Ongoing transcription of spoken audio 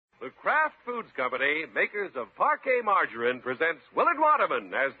The Kraft Foods Company, makers of Parquet Margarine, presents Willard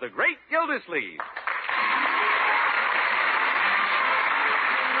Waterman as the Great Gildersleeve.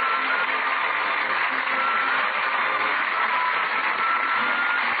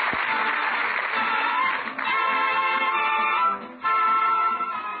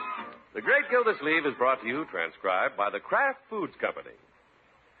 The Great Gildersleeve is brought to you, transcribed by the Kraft Foods Company.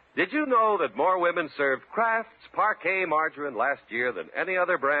 Did you know that more women served Kraft's Parquet Margarine last year than any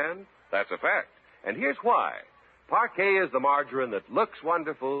other brand? That's a fact. And here's why. Parquet is the margarine that looks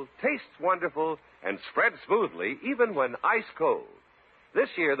wonderful, tastes wonderful, and spreads smoothly even when ice cold. This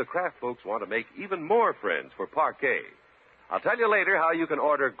year, the Kraft folks want to make even more friends for Parquet. I'll tell you later how you can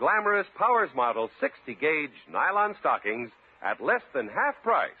order glamorous Powers Model 60-gauge nylon stockings at less than half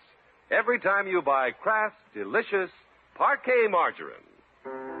price every time you buy Kraft's delicious Parquet Margarine.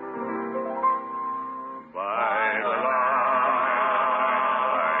 By the light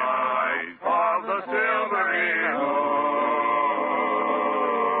of the silvery moon,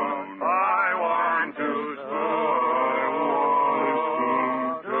 I want to swoon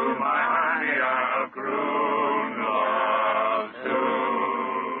to my honey I'll croon love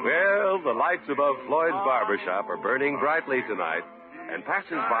soon. Well, the lights above Floyd's barbershop are burning brightly tonight, and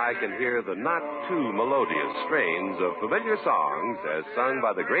passers-by can hear the not-too-melodious strains of familiar songs as sung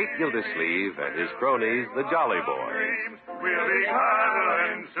by the great Gildersleeve and his cronies, the Jolly Boys. We'll be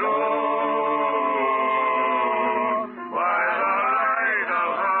cuddling soon by the light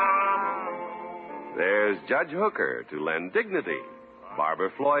of the moon. There's Judge Hooker to lend dignity, Barber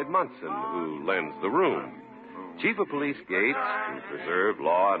Floyd Munson, who lends the room, Chief of Police Gates to preserve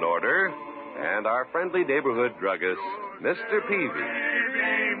law and order, and our friendly neighborhood druggist, Mr. Peavy.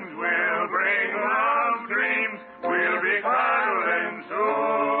 Beams will bring love dreams. We'll be cuddling soon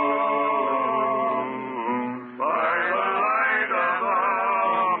by the light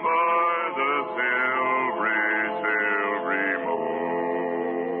of the silvery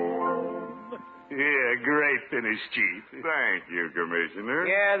moon. Yeah, great finish, Chief. Thank you, Commissioner.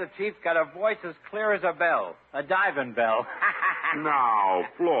 Yeah, the chief's got a voice as clear as a bell. A diving bell. Now,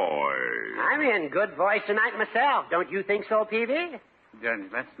 Floyd. I'm in good voice tonight myself. Don't you think so, Peavy? Judge,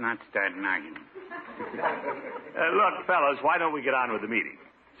 let's not start an argument. Look, fellas, why don't we get on with the meeting?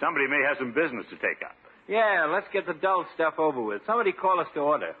 Somebody may have some business to take up. Yeah, let's get the dull stuff over with. Somebody call us to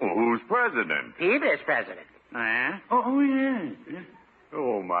order. Well, who's president? Peavy's president. Yeah? Oh, yeah.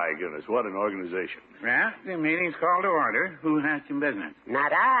 Oh, my goodness, what an organization. Well, the meeting's called to order. Who has some business?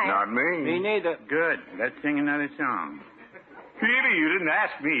 Not I. Not me. Me neither. Good. Let's sing another song. Peavy, you didn't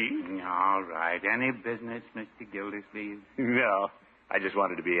ask me. All right. Any business, Mr. Gildersleeve? No, I just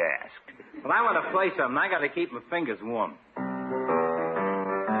wanted to be asked. Well, I want to play something. I got to keep my fingers warm.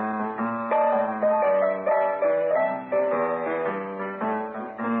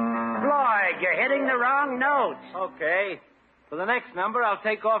 Floyd, you're hitting the wrong notes. Okay. For the next number, I'll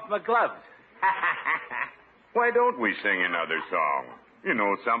take off my gloves. Why don't we sing another song? You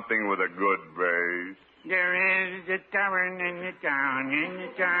know, something with a good bass. There is a tavern in the town,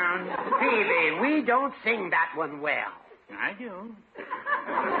 Peavy, we don't sing that one well. I do.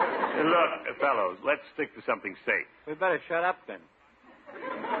 Look, fellows, let's stick to something safe. We better shut up then.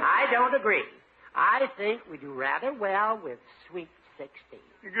 I don't agree. I think we do rather well with Sweet 16.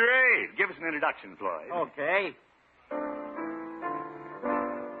 Great. Give us an introduction, Floyd. Okay.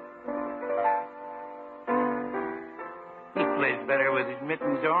 He plays better with his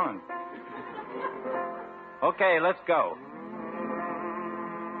mittens on. Okay, let's go.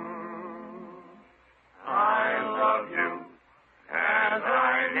 I love you as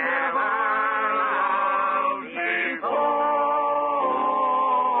I never loved before.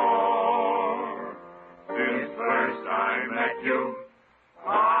 Since first I met you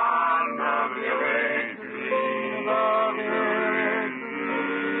on the village green.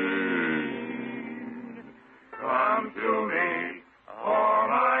 Come to me, for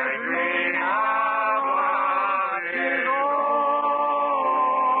my dream of love is o'er.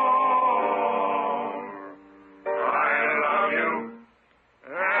 I love you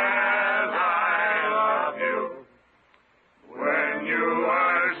as I love you. When you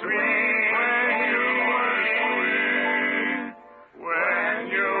are sweet, when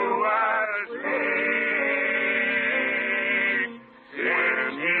you are sweet,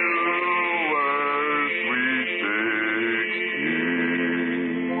 since you were sweet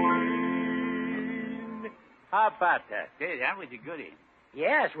 16. How about that? Hey, that was a goodie.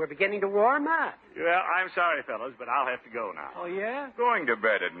 Yes, we're beginning to warm up. Well, I'm sorry, fellas, but I'll have to go now. Oh, yeah? Going to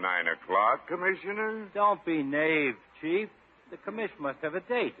bed at 9 o'clock, Commissioner? Don't be naive, Chief. The commission must have a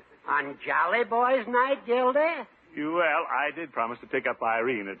date. On Jolly Boys Night, Gildy? Well, I did promise to pick up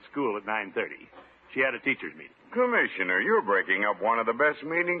Irene at school at 9:30. She had a teacher's meeting. Commissioner, you're breaking up one of the best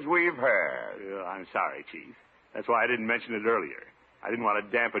meetings we've had. I'm sorry, Chief. That's why I didn't mention it earlier. I didn't want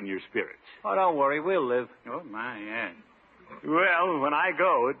to dampen your spirits. Oh, don't worry. We'll live. Oh, my, yeah. Well, when I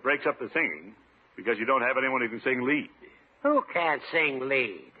go, it breaks up the singing because you don't have anyone who can sing lead. Who can't sing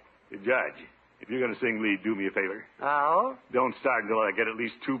lead? The judge, if you're going to sing lead, do me a favor. Oh? Don't start until I get at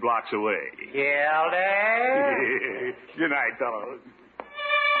least 2 blocks away. Gilder? Good night, fellows.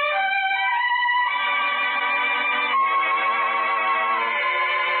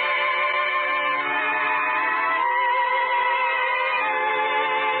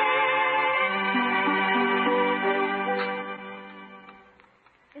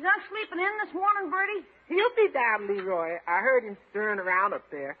 Is Unc sleeping in this morning, Bertie? He'll be down, Leroy. I heard him stirring around up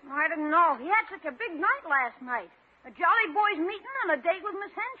there. I didn't know. He had such a big night last night. A Jolly Boys meeting and a date with Miss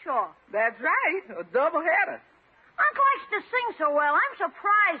Henshaw. That's right, a doubleheader. Unc likes to sing so well. I'm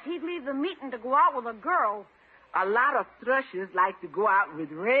surprised he'd leave the meeting to go out with a girl. A lot of thrushes like to go out with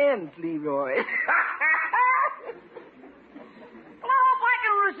wrens, Leroy. Well, I hope I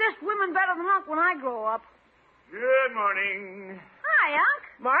can resist women better than Unc when I grow up. Good morning. Hi, Unc.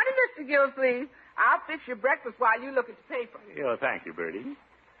 Morning, Mr. Gildersleeve. I'll fix your breakfast while you look at the paper. Oh, thank you, Bertie.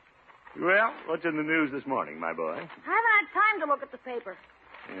 Well, what's in the news this morning, my boy? I haven't had time to look at the paper.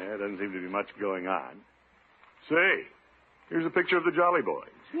 Yeah, doesn't seem to be much going on. Say, here's a picture of the Jolly Boys.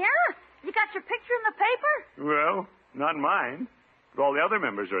 Yeah? You got your picture in the paper? Well, not mine, but all the other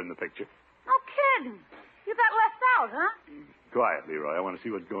members are in the picture. No kidding. You got left out, huh? Quiet, Leroy. I want to see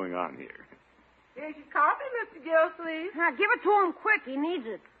what's going on here. Here's your coffee, Mr. Gildersleeve. Now, give it to him quick. He needs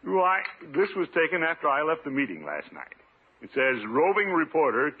it. Why, this was taken after I left the meeting last night. It says, roving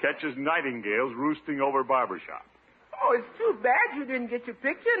reporter catches nightingales roosting over barbershop. Oh, it's too bad you didn't get your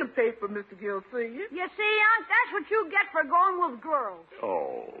picture in the paper, Mr. Gildersleeve. You see, Unc, that's what you get for going with girls.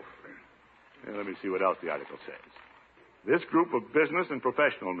 Oh. Now, let me see what else the article says. This group of business and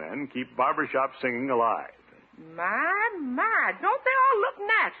professional men keep barbershop singing alive. My, don't they all look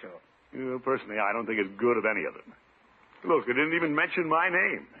natural? Personally, I don't think it's good of any of them. Look, they didn't even mention my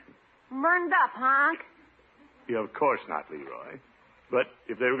name. Burned up, huh, Unc? Yeah, of course not, Leroy. But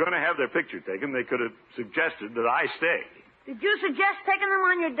if they were going to have their picture taken, they could have suggested that I stay. Did you suggest taking them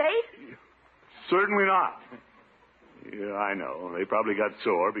on your date? Certainly not. Yeah, I know. They probably got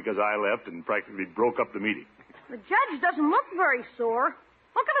sore because I left and practically broke up the meeting. The judge doesn't look very sore.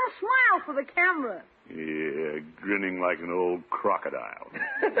 Look at him smile for the camera. Yeah, grinning like an old crocodile.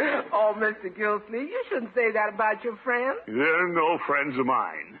 Oh, Mr. Gildersleeve, you shouldn't say that about your friends. They're no friends of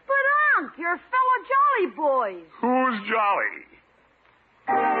mine. But, Unc, you're fellow Jolly Boys. Who's Jolly?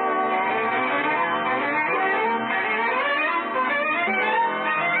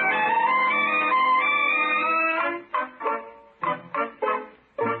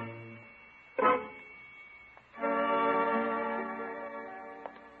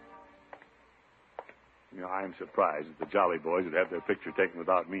 I'm surprised that the Jolly Boys would have their picture taken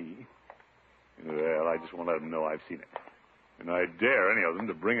without me. Well, I just want to let them know I've seen it. And I dare any of them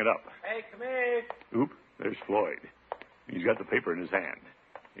to bring it up. Hey, come here. Oop, there's Floyd. He's got the paper in his hand.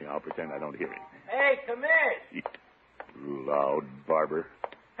 Yeah, I'll pretend I don't hear him. Hey, come here. Loud barber.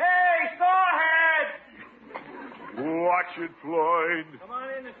 Hey, Sawhead! Watch it, Floyd. Come on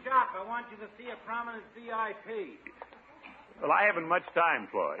in the shop. I want you to see a prominent VIP. Well, I haven't much time,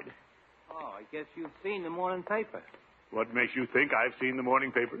 Floyd. Oh, I guess you've seen the morning paper. What makes you think I've seen the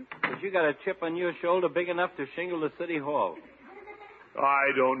morning paper? Because you got a chip on your shoulder big enough to shingle the city hall.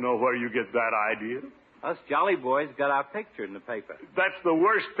 I don't know where you get that idea. Us Jolly Boys got our picture in the paper. That's the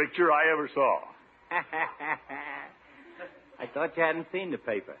worst picture I ever saw. I thought you hadn't seen the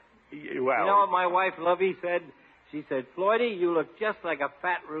paper. Well, You know what my wife Lovey said? She said, Floydie, you look just like a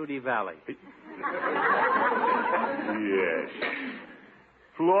fat Rudy Valley. Yes.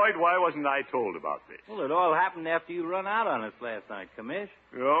 Floyd, why wasn't I told about this? Well, it all happened after you run out on us last night, Commish.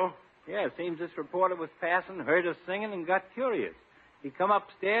 Oh? Yeah, it seems this reporter was passing, heard us singing, and got curious. He come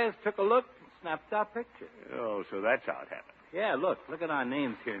upstairs, took a look, and snapped our picture. Oh, so that's how it happened. Yeah, look at our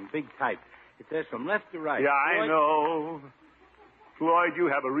names here in big type. It says from left to right. Yeah, I Floyd... know. Floyd, you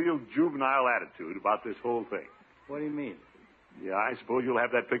have a real juvenile attitude about this whole thing. What do you mean? Yeah, I suppose you'll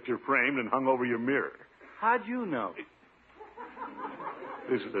have that picture framed and hung over your mirror. How'd you know?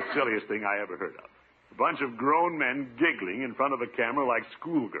 This is the silliest thing I ever heard of. A bunch of grown men giggling in front of a camera like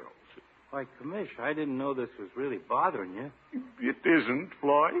schoolgirls. Why, Commish, I didn't know this was really bothering you. It isn't,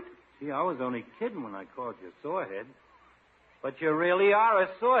 Floyd. Gee, I was only kidding when I called you Sorehead. But you really are a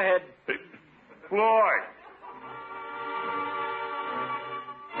sorehead. Floyd!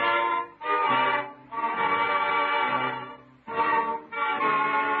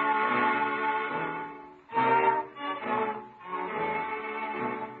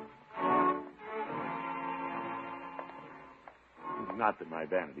 Not that my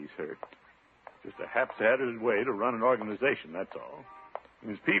vanity's hurt. Just a haphazard way to run an organization, that's all.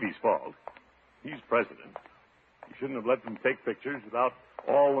 And it's Peavy's fault. He's president. He shouldn't have let them take pictures without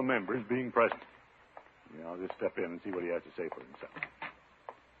all the members being present. Yeah, I'll just step in and see what he has to say for himself.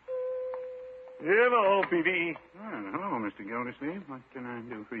 Hello, Peavy. Oh, hello, Mr. Gildersleeve. What can I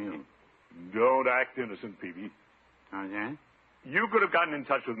do for you? Don't act innocent, Peavy. How's that? You could have gotten in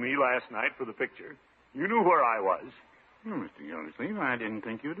touch with me last night for the picture. You knew where I was. Well, Mr. Gildersleeve, I didn't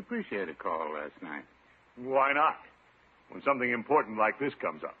think you'd appreciate a call last night. Why not? When something important like this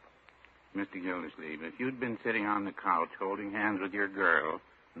comes up. Mr. Gildersleeve, if you'd been sitting on the couch holding hands with your girl,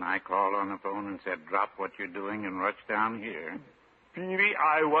 and I called on the phone and said, drop what you're doing and rush down here. Peavy,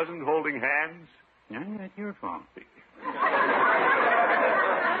 I wasn't holding hands. Yeah, that's your fault. Yes.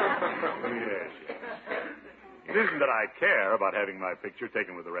 It isn't that I care about having my picture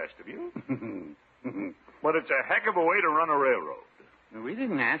taken with the rest of you. But it's a heck of a way to run a railroad. We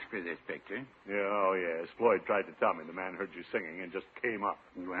didn't ask for this picture. Yeah, oh, yes. Floyd tried to tell me the man heard you singing and just came up.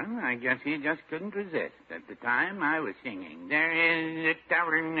 Well, I guess he just couldn't resist. At the time, I was singing, there is a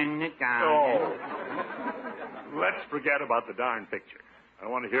tavern in the town. Oh. Let's forget about the darn picture. I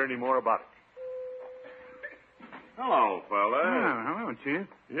don't want to hear any more about it. Hello, fella. Oh, hello, Chief.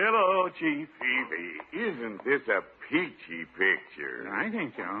 Hello, Chief. Peavy, isn't this a peachy picture? I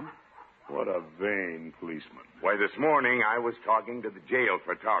think so. What a vain policeman. Why, this morning I was talking to the jail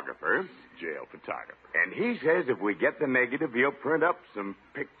photographer. Jail photographer. And he says if we get the negative, he'll print up some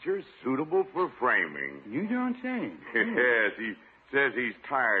pictures suitable for framing. You don't say. Yes, he says he's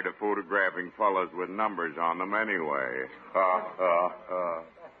tired of photographing fellas with numbers on them anyway. Well,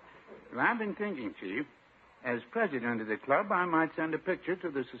 I've been thinking, Chief. As president of the club, I might send a picture to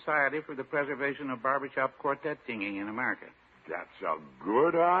the Society for the Preservation of Barbershop Quartet Singing in America. That's a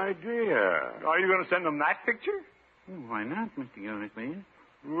good idea. Are you going to send them that picture? Why not, Mr. Gildersleeve?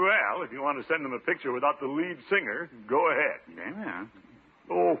 Well, if you want to send them a picture without the lead singer, go ahead. Very well.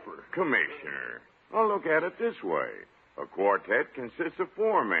 Over. Commissioner, I'll look at it this way. A quartet consists of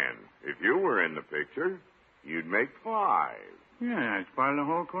 4 men. If you were in the picture, you'd make 5. Yeah, it's part of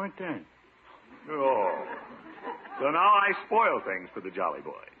the whole quartet. Oh. So now I spoil things for the Jolly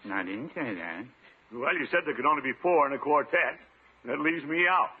Boys. I didn't say that. Well, you said there could only be 4 in a quartet. That leaves me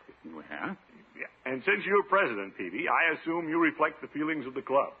out. Well? Yeah. And since you're president, Peavy, I assume you reflect the feelings of the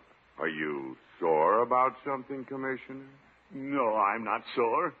club. Are you sore about something, Commissioner? No, I'm not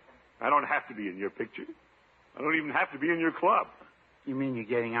sore. I don't have to be in your picture. I don't even have to be in your club. You mean you're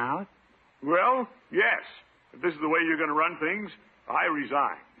getting out? Well, yes. If this is the way you're going to run things, I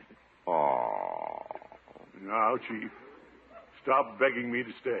resign. Oh. Now, Chief, stop begging me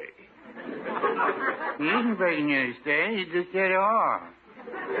to stay. He isn't begging you to stay. He just said off.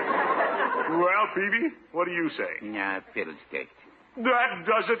 Well, Peavy, what do you say? Nah, fiddlestick. That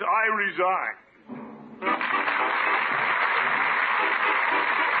does it. I resign.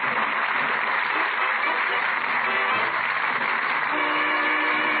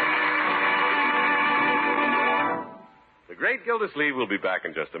 The great Gildersleeve will be back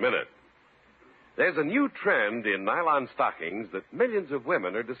in just a minute. There's a new trend in nylon stockings that millions of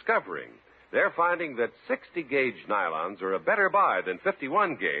women are discovering. They're finding that 60-gauge nylons are a better buy than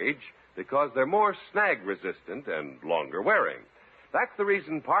 51-gauge because they're more snag-resistant and longer wearing. That's the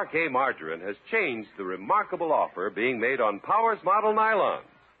reason Parquet Margarine has changed the remarkable offer being made on Powers model nylons.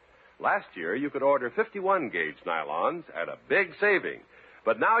 Last year, you could order 51-gauge nylons at a big saving.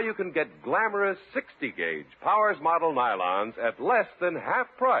 But now you can get glamorous 60-gauge Powers model nylons at less than half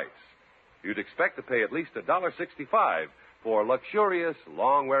price. You'd expect to pay at least $1.65 for luxurious,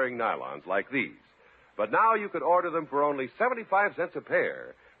 long-wearing nylons like these. But now you could order them for only 75 cents a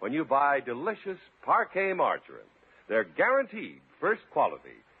pair when you buy delicious Parquet Margarine. They're guaranteed first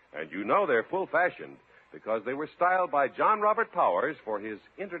quality, and you know they're full-fashioned because they were styled by John Robert Powers for his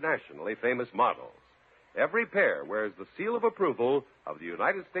internationally famous models. Every pair wears the seal of approval of the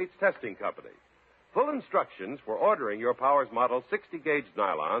United States Testing Company. Full instructions for ordering your Powers model 60-gauge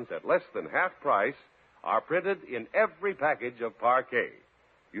nylons at less than half price are printed in every package of Parquet.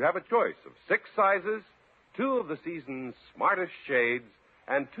 You have a choice of 6 sizes, 2 of the season's smartest shades,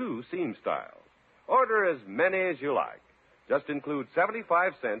 and 2 seam styles. Order as many as you like. Just include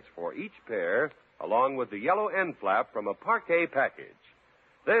 75 cents for each pair, along with the yellow end flap from a Parquet package.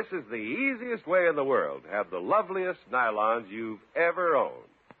 This is the easiest way in the world to have the loveliest nylons you've ever owned.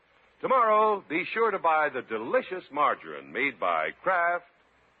 Tomorrow, be sure to buy the delicious margarine made by Kraft,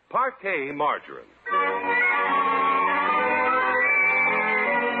 Parquet Margarine.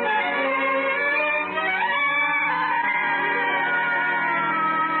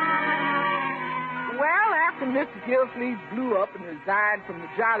 Well, after Mr. Gildersleeve blew up and resigned from the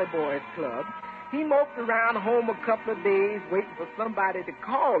Jolly Boys Club, he moped around home a couple of days waiting for somebody to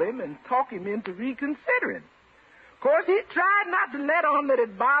call him and talk him into reconsidering. Of course, he tried not to let on that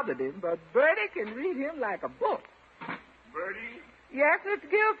it bothered him, but Bertie can read him like a book. Bertie? Yes, Mr.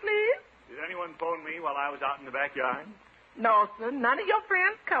 Gildersleeve? Did anyone phone me while I was out in the backyard? No, sir. None of your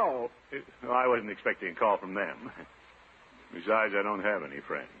friends called. No, I wasn't expecting a call from them. Besides, I don't have any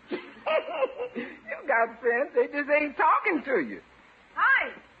friends. You got friends. They just ain't talking to you.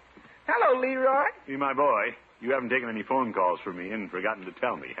 Hi. Hello, Leroy. See, my boy, you haven't taken any phone calls from me and forgotten to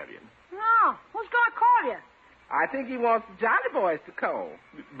tell me, have you? No. Who's going to call you? I think he wants the Jolly Boys to call.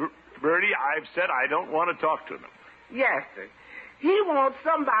 Bertie, I've said I don't want to talk to them. Yes, sir. He wants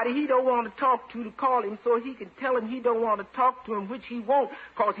somebody he don't want to talk to call him so he can tell him he don't want to talk to him, which he won't,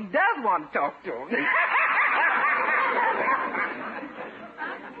 because he does want to talk to him.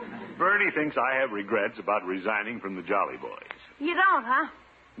 Bertie thinks I have regrets about resigning from the Jolly Boys. You don't, huh?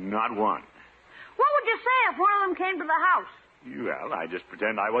 Not one. What would you say if one of them came to the house? Well, I just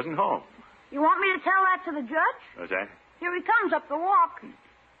pretend I wasn't home. You want me to tell that to the judge? What's that? Here he comes up the walk.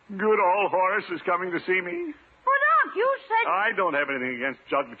 Good old Horace is coming to see me. But, Unc, you said... I don't have anything against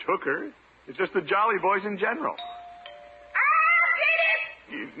Judge Hooker. It's just the Jolly Boys in general. I'll get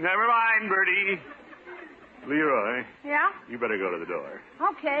it! Never mind, Bertie. Leroy, Yeah? you better go to the door.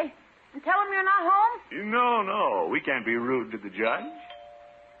 Okay. And tell him you're not home? No. We can't be rude to the judge.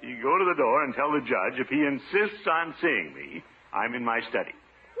 You go to the door and tell the judge if he insists on seeing me, I'm in my study.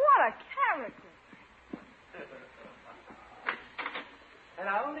 What a character.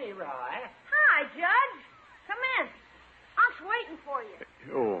 Hello, Leroy. Hi, Judge. Come in. Unc's waiting for you.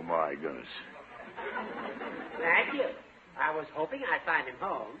 Oh, my goodness. Thank you. I was hoping I'd find him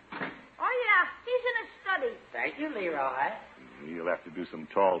home. Oh, yeah. He's in his study. Thank you, Leroy. You'll have to do some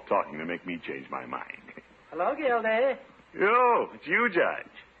tall talking to make me change my mind. Hello, Gildy. Oh, it's you,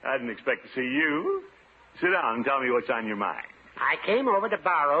 Judge. I didn't expect to see you. Sit down and tell me what's on your mind. I came over to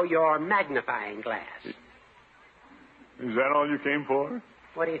borrow your magnifying glass. Is that all you came for?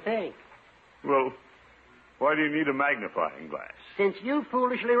 What do you think? Well, why do you need a magnifying glass? Since you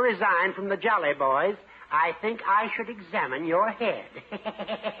foolishly resigned from the Jolly Boys, I think I should examine your head.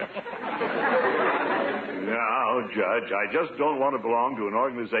 Now, Judge, I just don't want to belong to an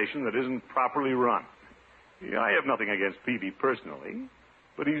organization that isn't properly run. Yeah, I have nothing against Peavy personally,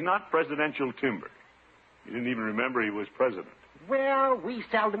 but he's not presidential timber. You didn't even remember he was president. Well, we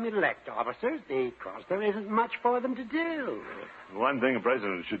seldom elect officers because there isn't much for them to do. One thing a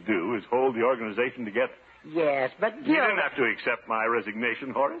president should do is hold the organization together. Yes, but You didn't have to accept my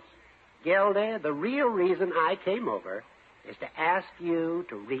resignation, Horace. Gildy, the real reason I came over is to ask you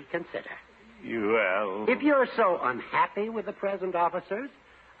to reconsider. Well... If you're so unhappy with the present officers,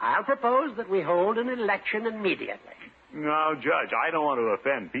 I'll propose that we hold an election immediately. No, Judge, I don't want to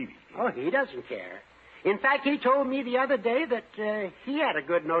offend Peavy. Oh, he doesn't care. In fact, he told me the other day that he had a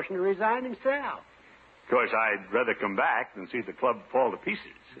good notion to resign himself. Of course, I'd rather come back than see the club fall to pieces.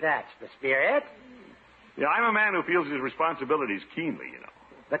 That's the spirit. Yeah, I'm a man who feels his responsibilities keenly, you know.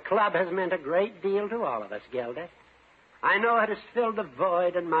 The club has meant a great deal to all of us, Gildy. I know it has filled a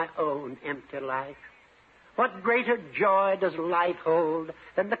void in my own empty life. What greater joy does life hold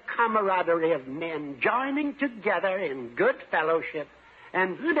than the camaraderie of men joining together in good fellowship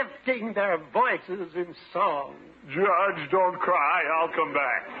and lifting their voices in song? Judge, don't cry. I'll come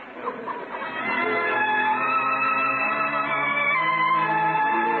back.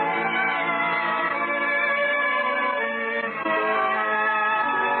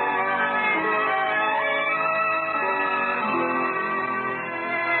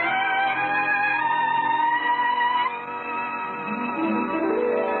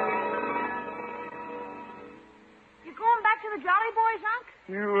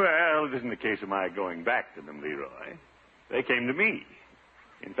 Well, it isn't a case of my going back to them, Leroy. They came to me.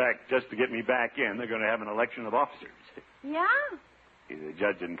 In fact, just to get me back in, they're going to have an election of officers. Yeah? The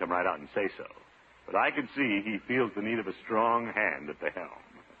judge didn't come right out and say so. But I could see he feels the need of a strong hand at the helm.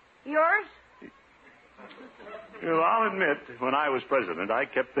 Yours? Well, I'll admit, when I was president, I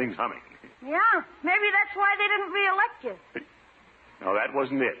kept things humming. Yeah. Maybe that's why they didn't reelect you. No, that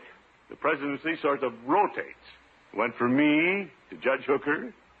wasn't it. The presidency sort of rotates. Went from me to Judge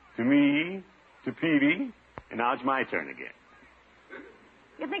Hooker, to me, to Peavy, and now it's my turn again.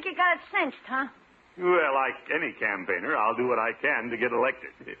 You think you got it cinched, huh? Well, like any campaigner, I'll do what I can to get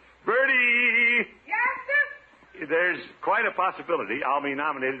elected. Bertie! Yes, sir? There's quite a possibility I'll be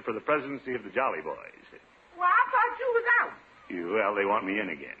nominated for the presidency of the Jolly Boys. Well, I thought you was out. Well, they want me in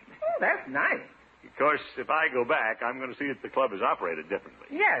again. Oh, that's nice. Of course, if I go back, I'm going to see that the club is operated differently.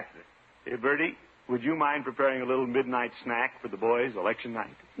 Yes, sir. Hey, Bertie, would you mind preparing a little midnight snack for the boys election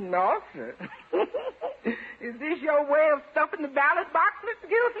night? No, sir. Is this your way of stuffing the ballot box, Mr.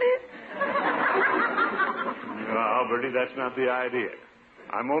 Gildersleeve? No, Bertie, that's not the idea.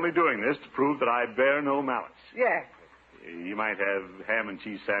 I'm only doing this to prove that I bear no malice. Yes. You might have ham and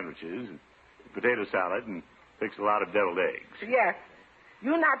cheese sandwiches, and potato salad, and fix a lot of deviled eggs. Yes.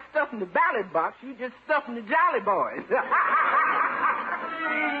 You're not stuffing the ballot box. You're just stuffing the Jolly Boys.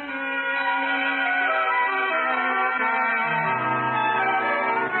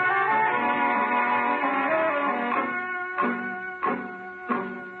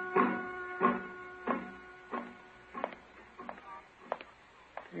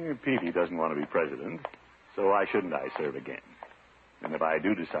 Petey doesn't want to be president, so why shouldn't I serve again? And if I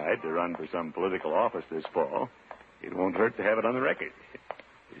do decide to run for some political office this fall, it won't hurt to have it on the record.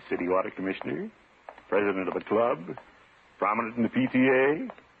 City water commissioner, president of a club, prominent in the PTA.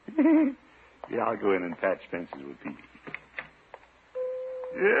 Yeah, I'll go in and patch fences with Petey.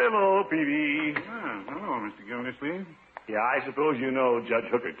 Hello, Petey. Ah, hello, Mr. Gildersleeve. Yeah, I suppose you know Judge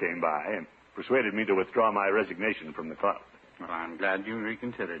Hooker came by and persuaded me to withdraw my resignation from the club. Well, I'm glad you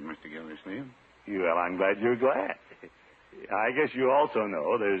reconsidered, Mr. Gildersleeve. Well, I'm glad you're glad. I guess you also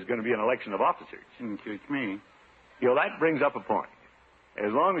know there's going to be an election of officers. Suits me. That brings up a point.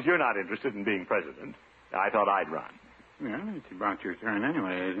 As long as you're not interested in being president, I thought I'd run. Well, it's about your turn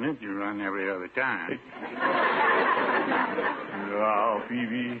anyway, isn't it? You run every other time. Oh,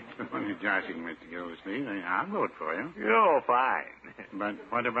 Peavy. Only joshing, Mr. Gildersleeve. I'll vote for you. Fine. But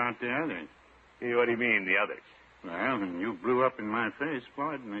what about the others? What do you mean, the others? Well, when you blew up in my face,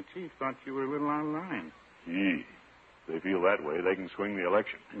 Floyd and the chief thought you were a little out of line. Gee, if they feel that way, they can swing the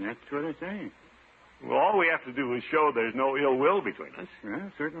election. And that's what I say. Well, all we have to do is show there's no ill will between us.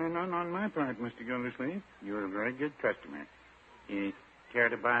 Well, certainly none on my part, Mr. Gildersleeve. You're a very good customer. You care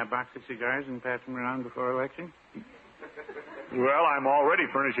to buy a box of cigars and pass them around before election? Well, I'm already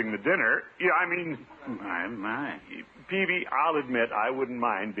furnishing the dinner. My. Peavy, I'll admit I wouldn't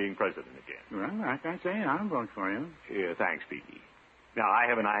mind being president again. Well, like I say, I'll vote for you. Yeah, thanks, Peavy. Now, I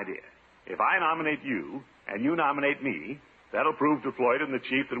have an idea. If I nominate you, and you nominate me, that'll prove to Floyd and the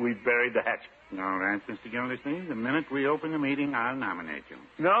chief that we've buried the hatchet. All right, Mr. Gildersleeve. The minute we open the meeting, I'll nominate you.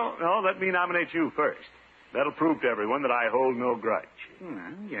 No, let me nominate you first. That'll prove to everyone that I hold no grudge.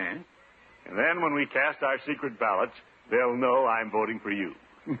 Well, yes. And then when we cast our secret ballots, they'll know I'm voting for you.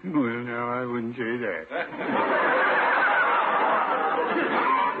 Well, no, I wouldn't say that.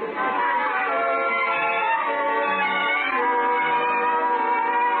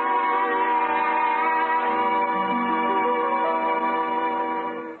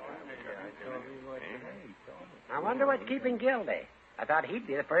 I wonder what's keeping Gildy. I thought he'd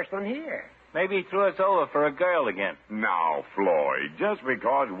be the first one here. Maybe he threw us over for a girl again. Now, Floyd, just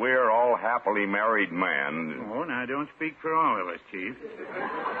because we're all happily married men. Oh, now, don't speak for all of us, Chief.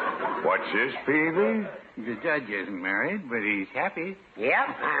 What's this, Peavy? The judge isn't married, but he's happy. Yep,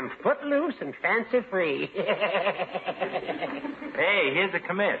 I'm footloose and fancy-free. Hey, here's the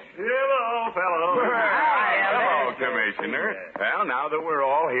commish. Hello, fellow. Hello, Commissioner. Well, now that we're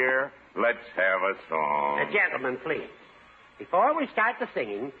all here, let's have a song. Gentlemen, please. Before we start the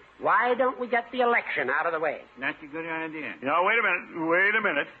singing, why don't we get the election out of the way? That's a good idea. Now, wait a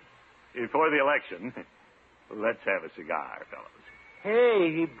minute. Before the election, let's have a cigar, fellows.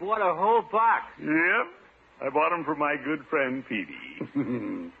 Hey, he bought a whole box. Yep. I bought them for my good friend Peavy.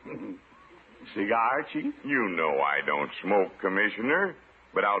 Cigar, Chief? You know I don't smoke, Commissioner,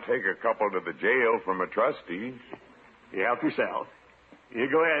 but I'll take a couple to the jail from a trustee. You help yourself. You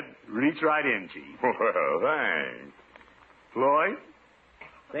go ahead. Reach right in, Chief. Well, thanks. Floyd?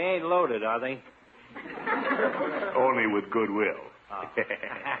 They ain't loaded, are they? Only with goodwill. Oh.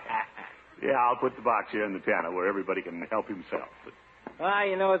 Yeah, I'll put the box here on the piano where everybody can help himself.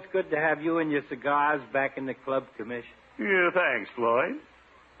 It's good to have you and your cigars back in the club, Commish. Yeah, thanks, Floyd.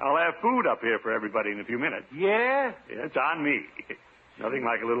 I'll have food up here for everybody in a few minutes. Yeah? Yeah, it's on me. Nothing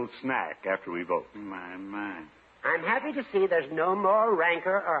like a little snack after we vote. My. I'm happy to see there's no more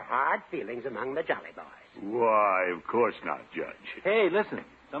rancor or hard feelings among the Jolly Boys. Why, of course not, Judge. Hey, listen.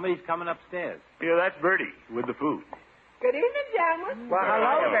 Somebody's coming upstairs. Yeah, that's Bertie with the food. Good evening, gentlemen. Well,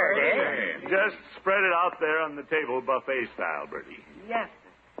 hello, Bertie. Just spread it out there on the table, buffet style, Bertie. Yes,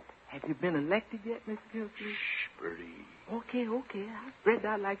 sir. Have you been elected yet, Mr. Gildersleeve? Shh, Bertie. Okay. I'll spread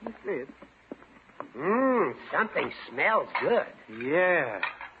out like you said. Something smells good. Yeah.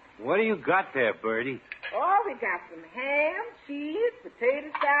 What do you got there, Bertie? Oh, we got some ham, cheese,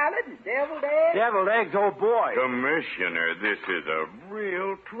 potato salad, and deviled eggs. Deviled eggs, oh boy. Commissioner, this is a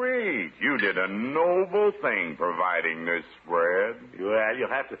real treat. You did a noble thing providing this spread. Well, you'll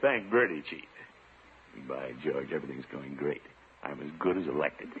have to thank Bertie, Chief. By George, everything's going great. I'm as good as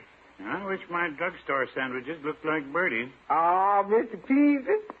elected. I wish my drugstore sandwiches looked like Bertie's. Oh, Mr.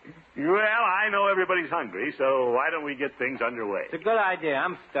 Peavy. Well, I know everybody's hungry, so why don't we get things underway? It's a good idea.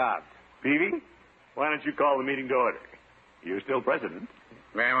 I'm starved. Peavy, why don't you call the meeting to order? You're still president.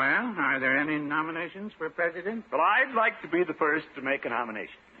 Well, are there any nominations for president? Well, I'd like to be the first to make a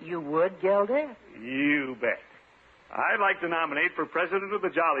nomination. You would, Gilder? You bet. I'd like to nominate for president of the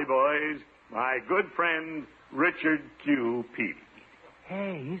Jolly Boys my good friend, Richard Q. Peavy.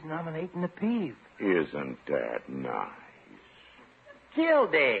 Hey, he's nominating the Peeve. Isn't that nice?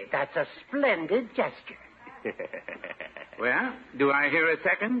 Gildy, that's a splendid gesture. Well, do I hear a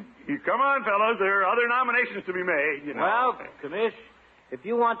second? Come on, fellows. There are other nominations to be made, you know. Well, Commish, if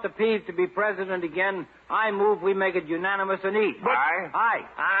you want the Peeve to be president again, I move we make it unanimous and eat. Aye? Aye.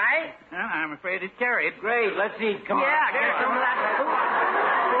 Aye? Well, I'm afraid it's carried. Great. Let's eat. Come on. Yeah, get some of that food.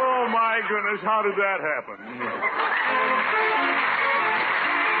 Oh, my goodness, how did that happen?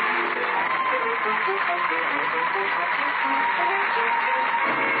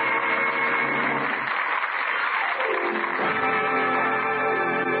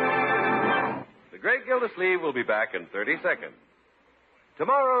 The Great Gildersleeve will be back in 30 seconds.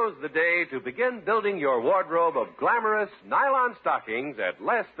 Tomorrow's the day to begin building your wardrobe of glamorous nylon stockings at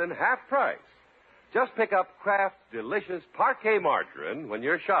less than half price. Just pick up Kraft's delicious parquet margarine when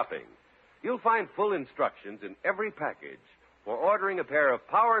you're shopping. You'll find full instructions in every package for ordering a pair of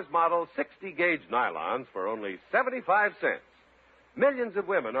Powers Model 60-gauge nylons for only 75 cents. Millions of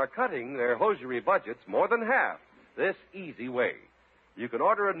women are cutting their hosiery budgets more than half this easy way. You can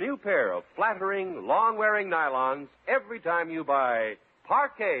order a new pair of flattering, long-wearing nylons every time you buy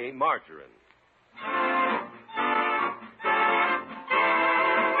parquet margarine.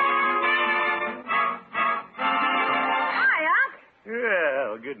 Hi, Unc.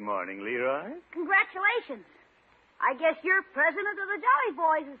 Well, good morning, Leroy. Congratulations. I guess you're president of the Jolly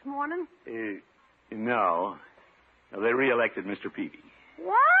Boys this morning. No. They re-elected Mr. Peavy.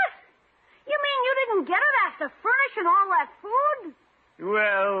 What? You mean you didn't get it after furnishing all that food?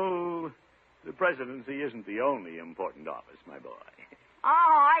 Well, the presidency isn't the only important office, my boy. Oh,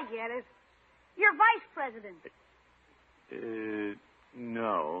 I get it. You're vice president.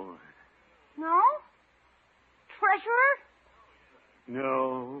 No. No? Treasurer?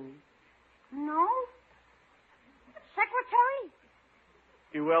 No. No?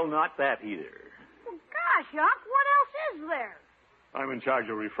 Secretary? Well, not that either. Well, gosh, Unc, what else is there? I'm in charge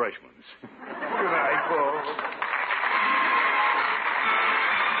of refreshments. Good night, folks.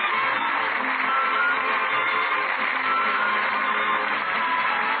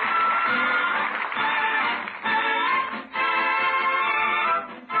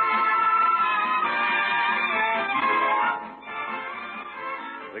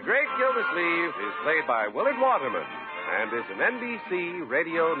 The Great Gildersleeve is played by Willard Waterman and is an NBC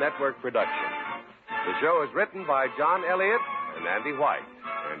Radio Network production. The show is written by John Elliott and Andy White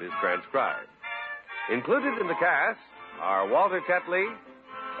and is transcribed. Included in the cast are Walter Tetley,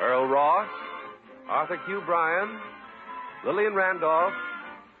 Earl Ross, Arthur Q. Bryan, Lillian Randolph,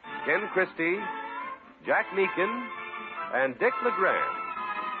 Ken Christie, Jack Meakin, and Dick LeGrand.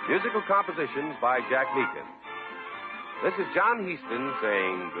 Musical compositions by Jack Meakin. This is John Heaston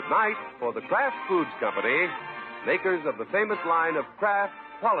saying good night for the Kraft Foods Company, makers of the famous line of Kraft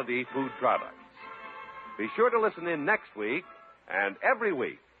quality food products. Be sure to listen in next week and every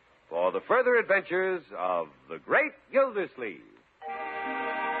week for the further adventures of the Great Gildersleeve.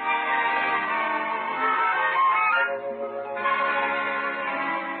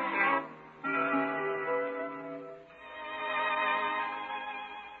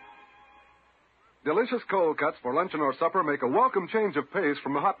 Delicious cold cuts for luncheon or supper make a welcome change of pace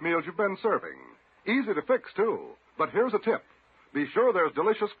from the hot meals you've been serving. Easy to fix, too. But here's a tip. Be sure there's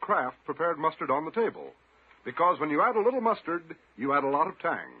delicious Kraft prepared mustard on the table. Because when you add a little mustard, you add a lot of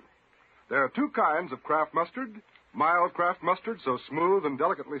tang. There are two kinds of Kraft mustard. Mild Kraft mustard, so smooth and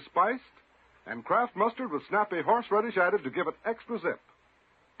delicately spiced. And Kraft mustard with snappy horseradish added to give it extra zip.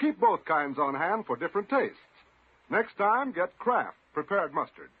 Keep both kinds on hand for different tastes. Next time, get Kraft prepared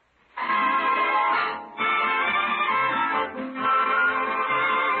mustard.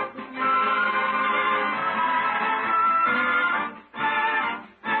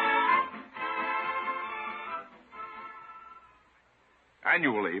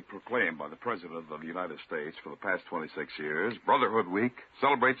 Annually proclaimed by the President of the United States for the past 26 years, Brotherhood Week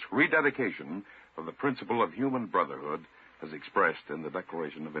celebrates rededication of the principle of human brotherhood as expressed in the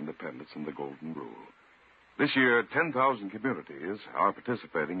Declaration of Independence and the Golden Rule. This year, 10,000 communities are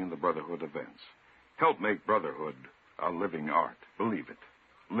participating in the Brotherhood events. Help make brotherhood a living art. Believe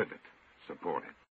it, live it, support it.